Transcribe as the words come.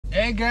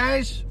Hey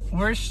guys,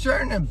 we're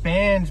starting a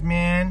band,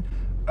 man.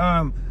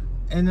 And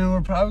then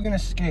we're probably gonna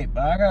skate,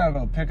 but I gotta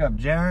go pick up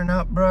Jarren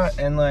up, bro.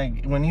 And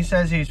like, when he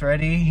says he's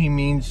ready, he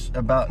means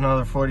about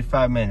another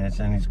 45 minutes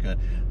and he's good.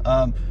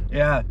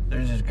 Yeah,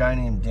 there's this guy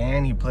named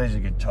Dan. He plays a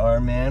guitar,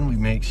 man. We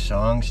make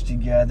songs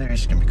together.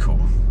 It's gonna be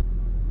cool.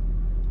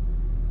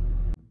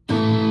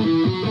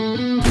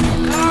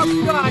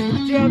 Oh, God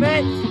damn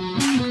it!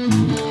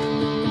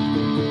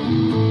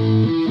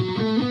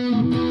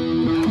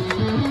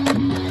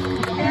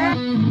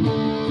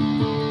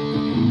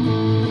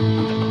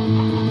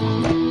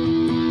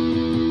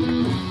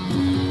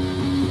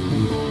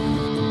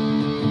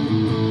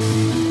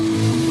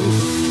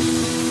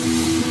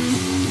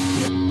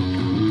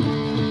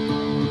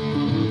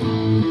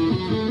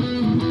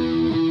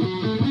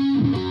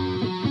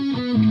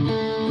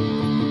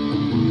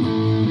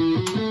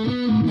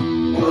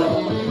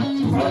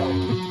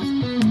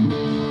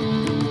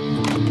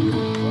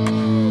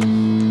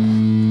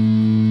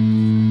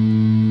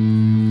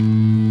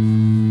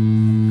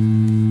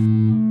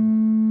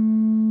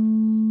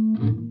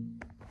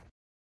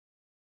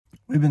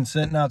 We've been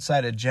sitting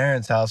outside of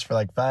Jarren's house for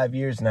like 5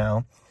 years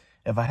now.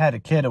 If I had a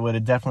kid, I would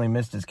have definitely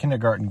missed his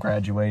kindergarten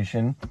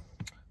graduation.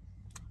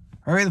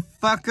 Hurry the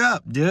fuck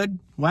up, dude.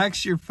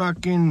 Wax your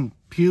fucking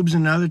pubes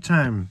another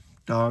time,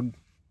 dog.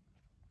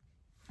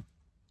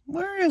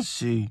 Where is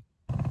he?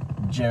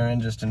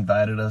 Jarren just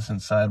invited us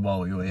inside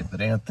while we wait,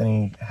 but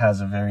Anthony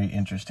has a very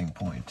interesting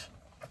point.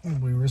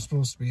 We were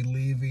supposed to be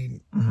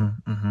leaving.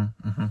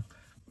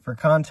 For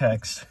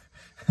context,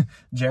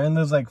 Jarren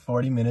lives like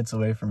 40 minutes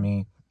away from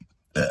me.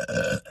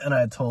 And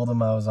I told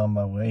him I was on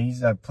my way. He's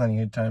got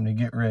plenty of time to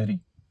get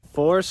ready.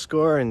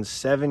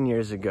 7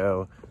 years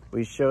ago,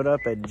 we showed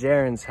up at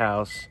Jarren's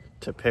house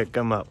to pick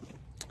him up.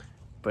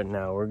 But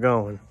now we're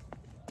going.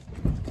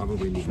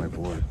 Probably need my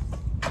board.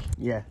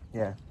 Yeah.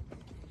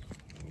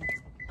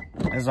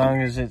 As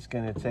long as it's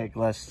gonna take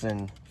less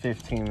than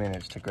 15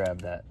 minutes to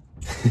grab that.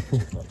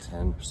 About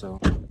 10 or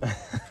so.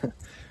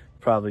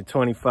 Probably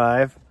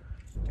 25.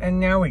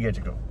 And now we get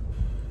to go.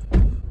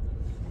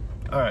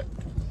 All right.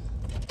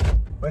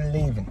 We're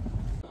leaving.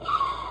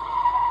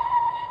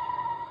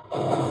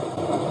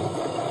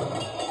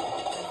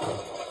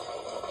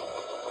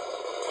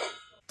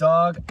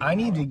 Dog, I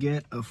need to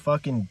get a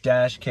fucking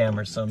dash cam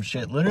or some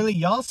shit. Literally,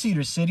 y'all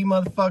Cedar City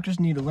motherfuckers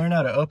need to learn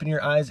how to open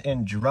your eyes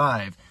and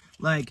drive.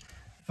 Like,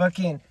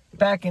 fucking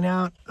backing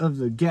out of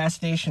the gas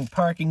station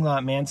parking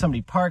lot, man.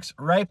 Somebody parks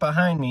right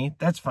behind me.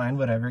 That's fine,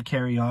 whatever,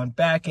 carry on.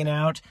 Backing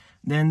out.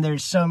 Then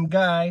there's some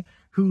guy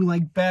who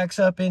like backs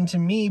up into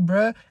me,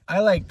 bruh. I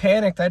like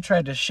panicked. I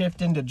tried to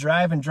shift into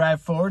drive and drive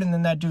forward, and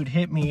then that dude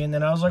hit me, and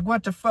then I was like,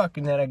 what the fuck?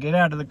 And then I get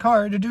out of the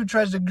car, the dude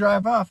tries to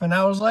drive off, and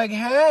I was like,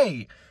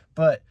 hey!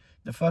 But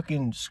the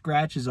fucking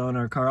scratches on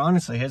our car,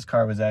 honestly, his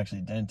car was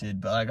actually dented,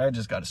 but like, I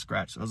just got a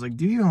scratch. So I was like,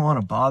 do you even want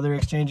to bother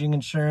exchanging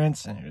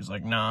insurance? And he was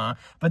like, nah.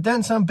 But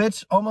then some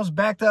bitch almost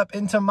backed up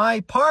into my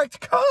parked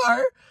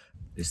car.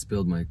 They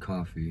spilled my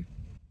coffee.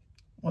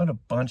 What a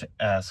bunch of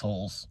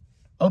assholes.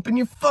 Open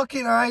your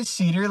fucking eyes,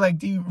 Cedar. Like,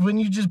 when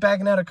you just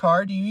backing out a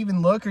car, do you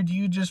even look, or do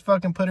you just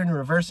fucking put it in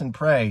reverse and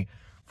pray?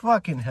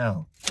 Fucking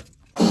hell.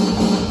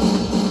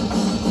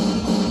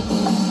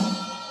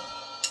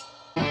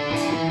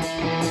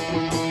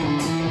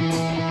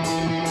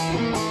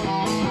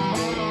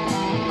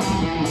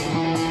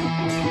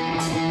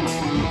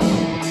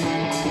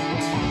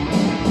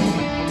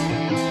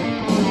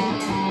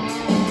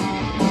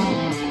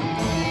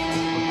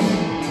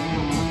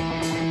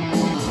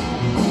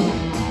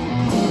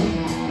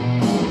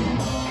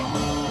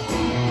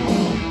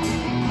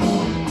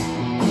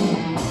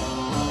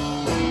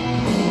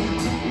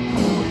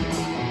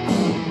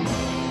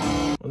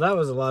 That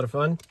was a lot of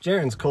fun.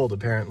 Jarren's cold,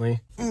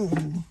 apparently.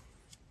 I'm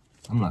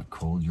not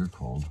cold, you're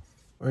cold.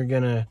 We're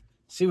gonna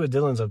see what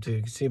Dylan's up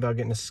to. See about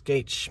getting a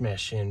skate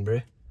smash in,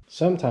 bruh.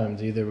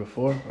 Sometimes, either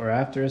before or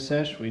after a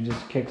sesh, we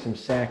just kick some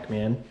sack,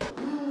 man.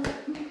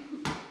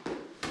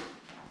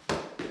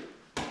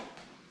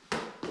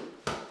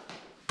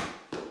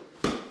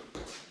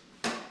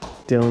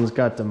 Dylan's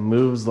got the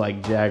moves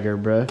like Jagger,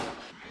 bruh.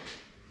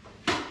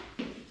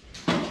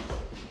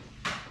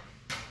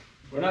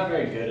 We're not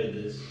very good at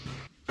this.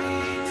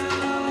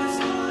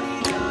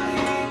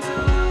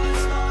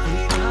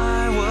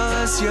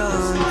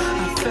 Young,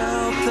 I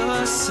felt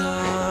the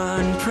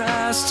sun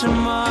pressed to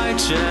my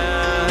chest.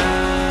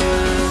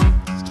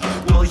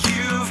 Well,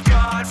 you've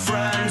got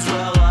friends,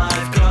 well,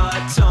 I've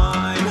got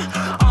time.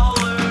 I'll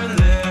learn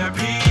their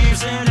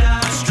peeves and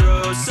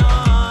astro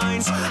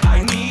signs.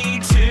 I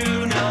need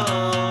to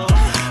know,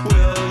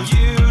 will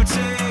you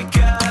take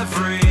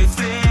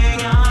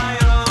everything I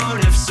own?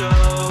 If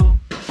so,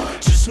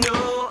 just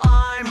know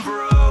I'm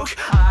broke,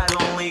 I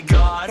only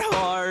got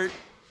heart.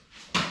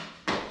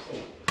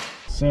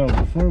 So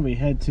before we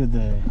head to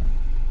the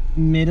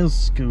middle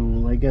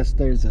school, I guess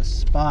there's a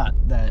spot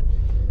that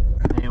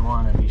they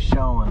want to be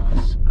showing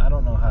us. I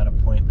don't know how to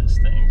point this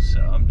thing, so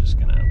I'm just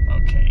gonna,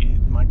 okay,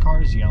 my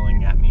car's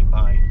yelling at me,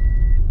 bye.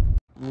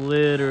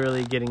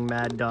 Literally getting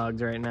mad dogged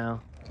right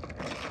now.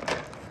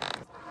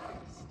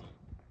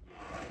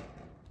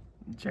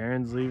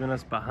 Jarren's leaving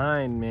us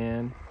behind,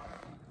 man.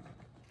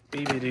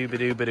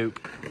 Beep-a-doo-ba-doo-ba-doo.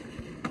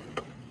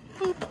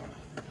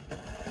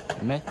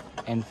 Myth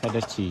and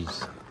feta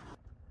cheese.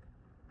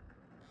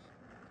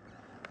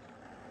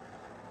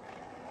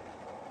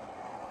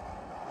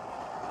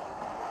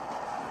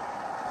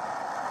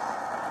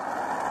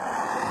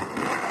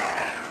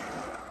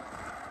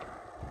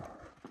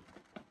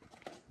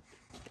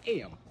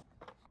 Damn.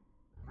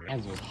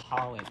 As was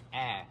hauling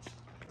ass.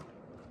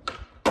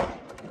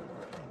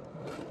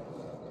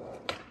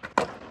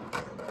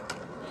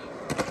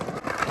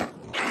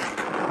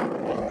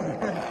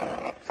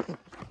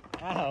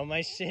 Ow,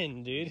 my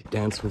shin, dude.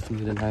 Dance with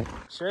me tonight.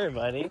 Sure,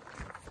 buddy.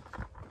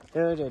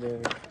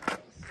 Do-do-do.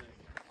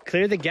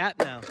 Clear the gap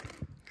now.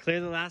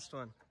 Clear the last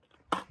one.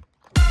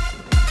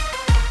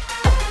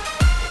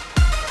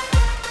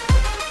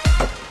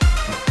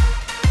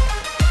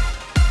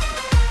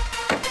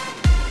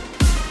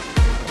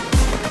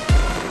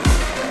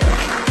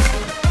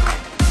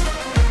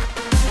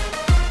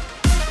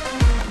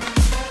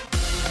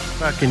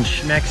 Fucking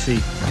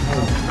schmexy.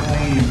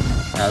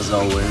 As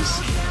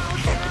always.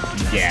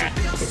 Yeah.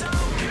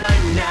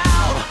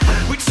 Now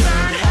we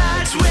turn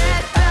heads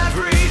with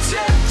every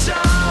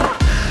tiptoe.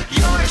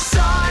 Your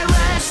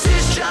silence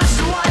is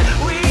just what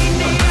we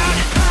need.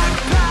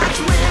 Packed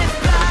with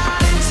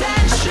bad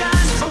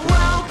intentions, a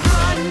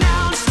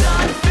well-pronounced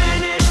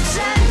unfinished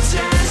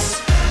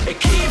sentence. It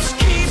keeps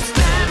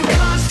them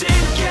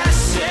constant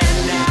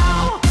guessing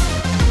now.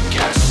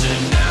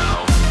 Guessing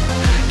now.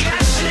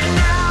 Guessing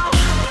now.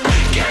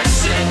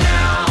 Guessing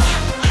now.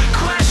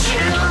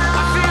 Question loud.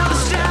 I feel the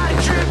static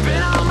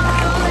dripping on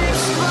my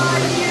lips,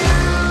 but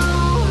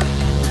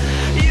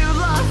you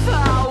love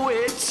how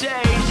it tastes.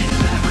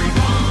 Every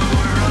bone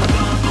we're a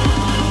bubble.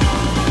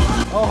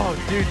 Oh,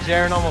 dude,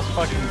 Jarren almost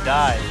fucking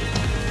died.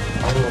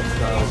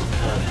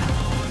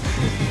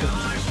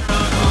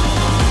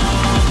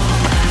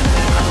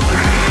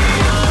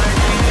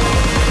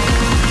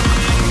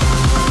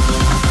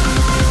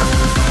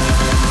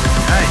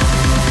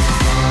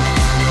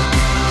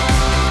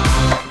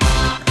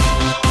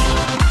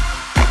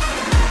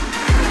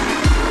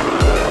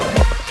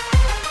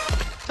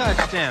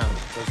 Touchdown.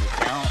 Does it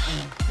count?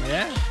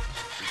 Yeah?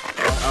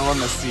 I want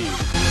to see.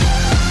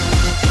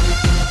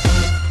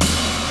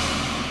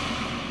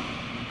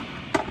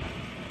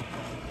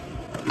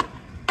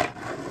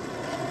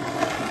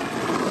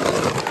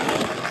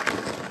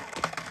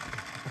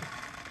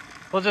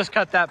 We'll just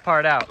cut that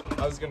part out.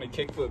 I was gonna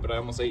kickflip, but I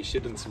almost ate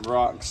shit in some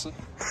rocks.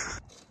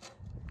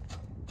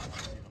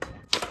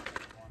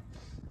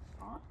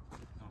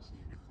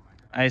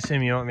 I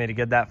assume you want me to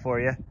get that for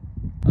you?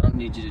 I don't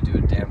need you to do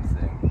a damn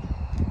thing.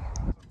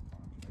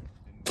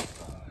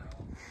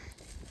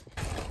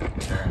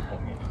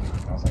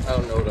 I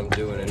don't know what I'm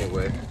doing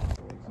anyway.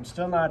 I'm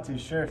still not too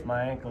sure if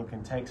my ankle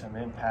can take some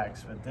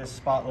impacts, but this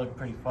spot looked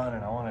pretty fun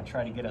and I want to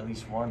try to get at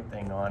least one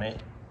thing on it.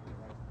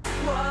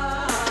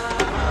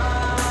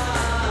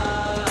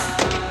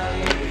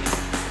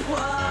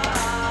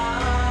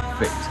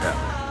 Fatality.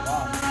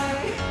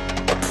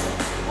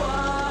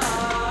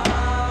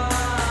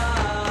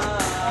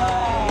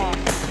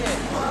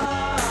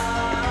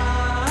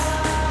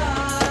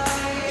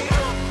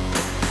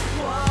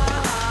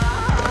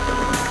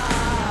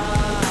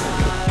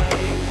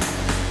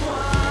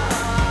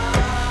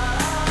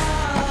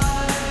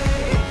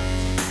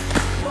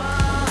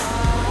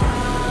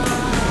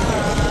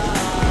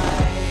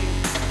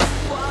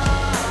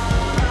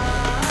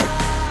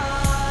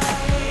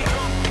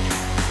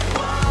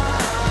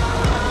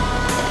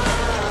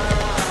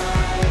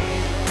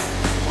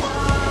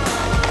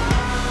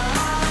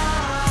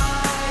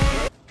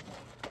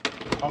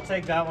 I'll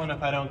take that one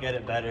if I don't get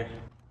it better.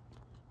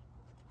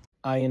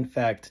 I, in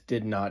fact,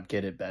 did not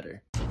get it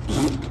better.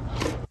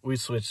 We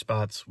switched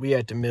spots. We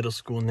at the middle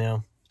school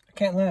now. I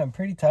can't lie, I'm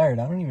pretty tired.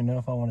 I don't even know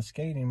if I want to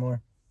skate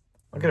anymore.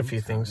 I got a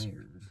few things.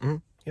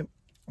 Yep,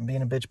 I'm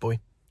being a bitch boy.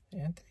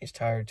 Anthony's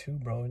tired too,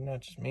 bro. It's not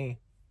just me.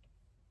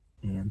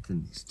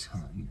 Anthony's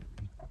tired.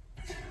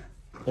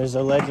 There's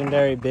a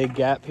legendary big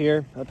gap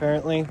here,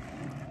 apparently,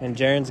 and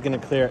Jarren's gonna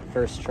clear it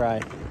first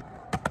try.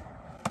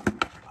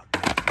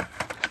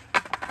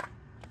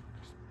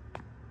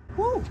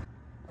 Woo!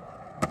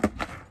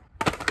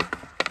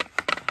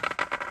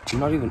 You're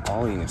not even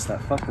ollieing, it's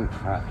that fucking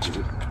crap,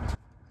 dude.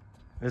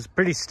 It's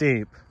pretty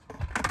steep.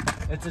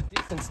 It's a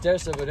decent stair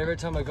step, but every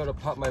time I go to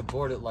pop my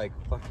board, it like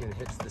fucking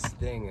hits this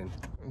thing and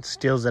It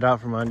steals it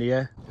out from under you.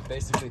 it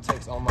basically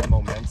takes all my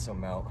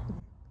momentum out.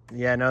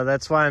 Yeah, no,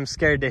 that's why I'm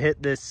scared to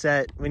hit this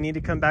set. We need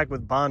to come back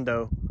with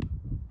Bondo.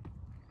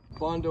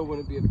 Bondo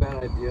wouldn't be a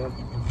bad idea.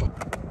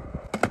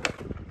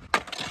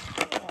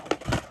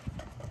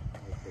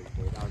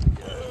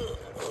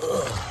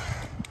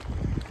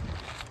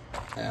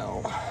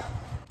 Ow.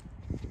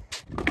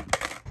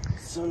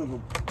 Son of a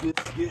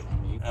biscuit.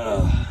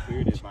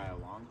 Cleared it by a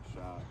long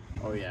shot.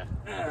 Oh yeah.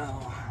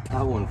 Ow.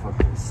 That one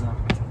fucking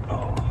sucked.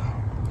 Oh.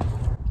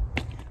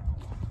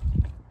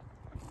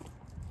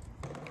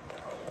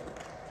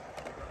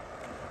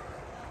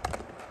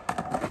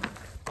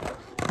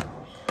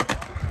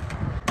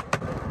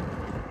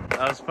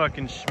 That was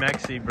fucking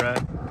schmexy, bro.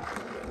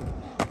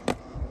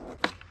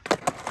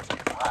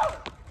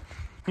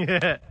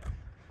 Yeah.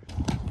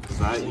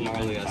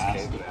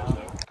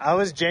 I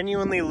was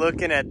genuinely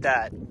looking at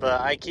that,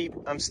 but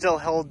I'm still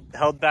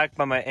held back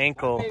by my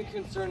ankle. My main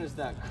concern is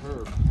that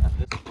curb at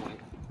this point.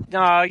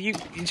 No, you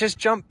just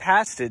jump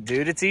past it,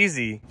 dude. It's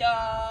easy.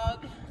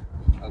 Dog.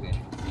 Okay.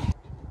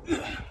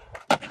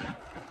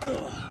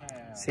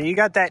 See, you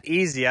got that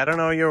easy. I don't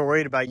know what you were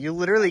worried about. You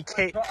literally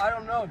Bro, I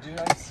don't know, dude.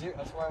 I'm serious.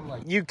 That's why I'm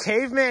like. You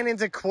caveman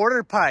into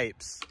quarter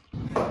pipes.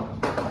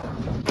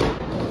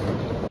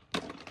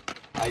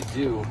 I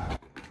do.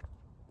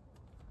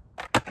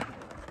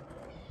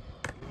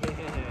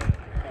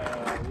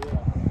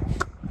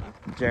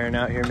 Jarren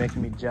out here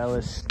making me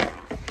jealous.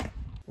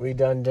 We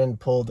done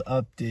pulled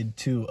up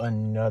to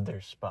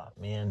another spot,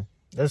 man.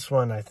 This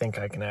one I think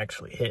I can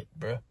actually hit,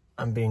 bro.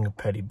 I'm being a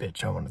petty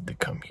bitch. I wanted to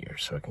come here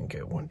so I can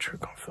get one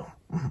trick on film.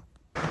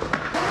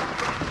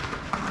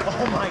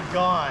 Oh my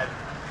god.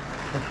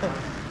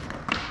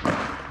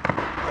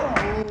 Oh,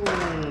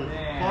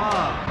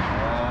 fuck.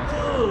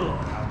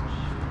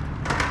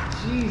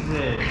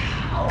 Jesus.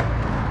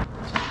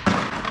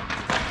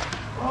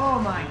 Oh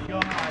my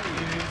god,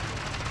 dude.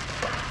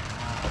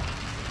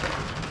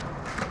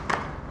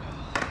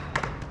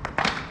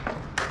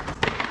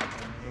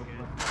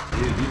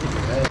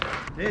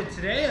 Dude,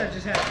 today I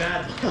just had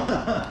bad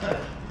luck.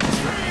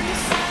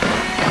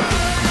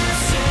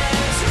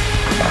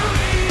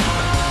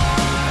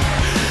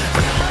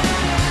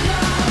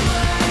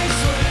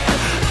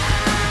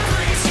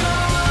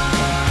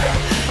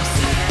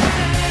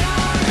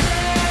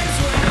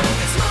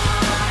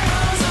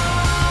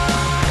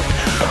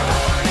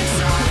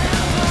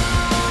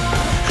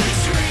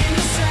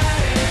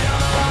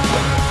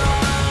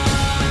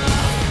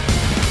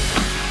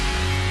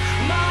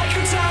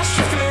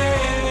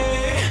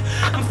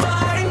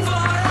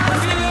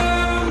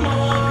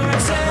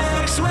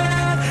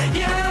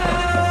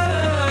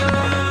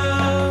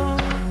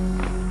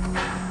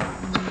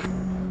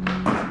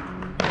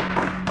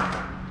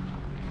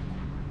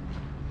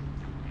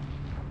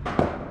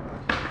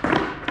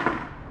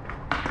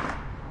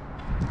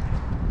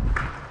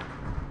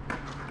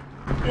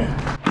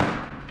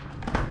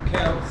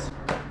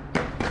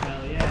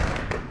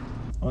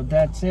 Well,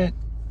 that's it.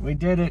 We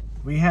did it.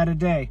 We had a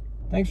day.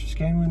 Thanks for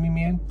skating with me,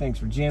 man. Thanks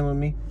for jamming with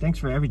me. Thanks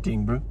for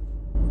everything, bro.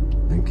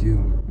 Thank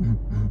you.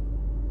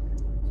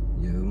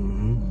 Yeah.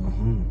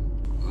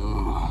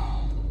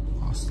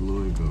 Hasta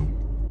luego.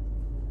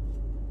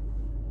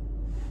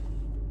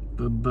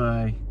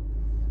 Bye-bye.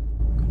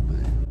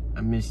 Goodbye.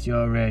 I miss you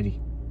already.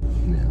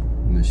 Yeah,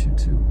 miss you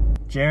too.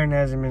 Jarren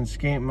hasn't been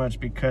skating much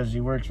because he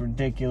works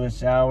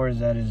ridiculous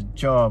hours at his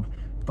job.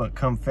 But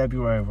come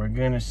February, we're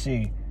gonna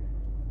see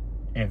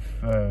if,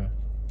 I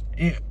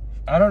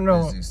don't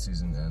know. Busy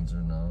season ends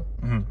or not.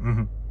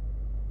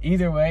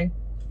 Either way,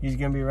 he's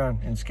gonna be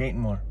around and skating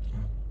more.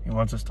 He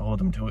wants us to hold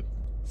him to it.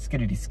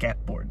 Skiddity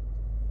skatboard.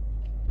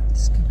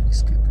 Skippity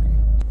skippity.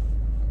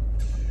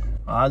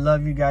 I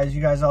love you guys.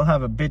 You guys all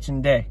have a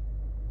bitchin' day.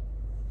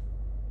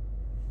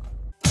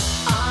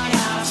 I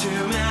have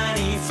too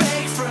many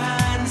fake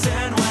friends,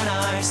 and when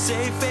I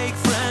say fake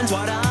friends,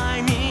 what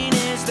I mean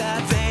is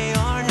that they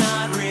are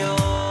not real.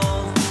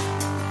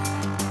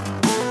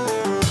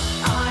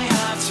 I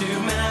have too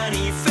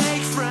many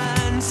fake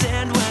friends,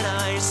 and when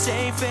I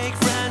say fake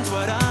friends,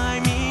 what I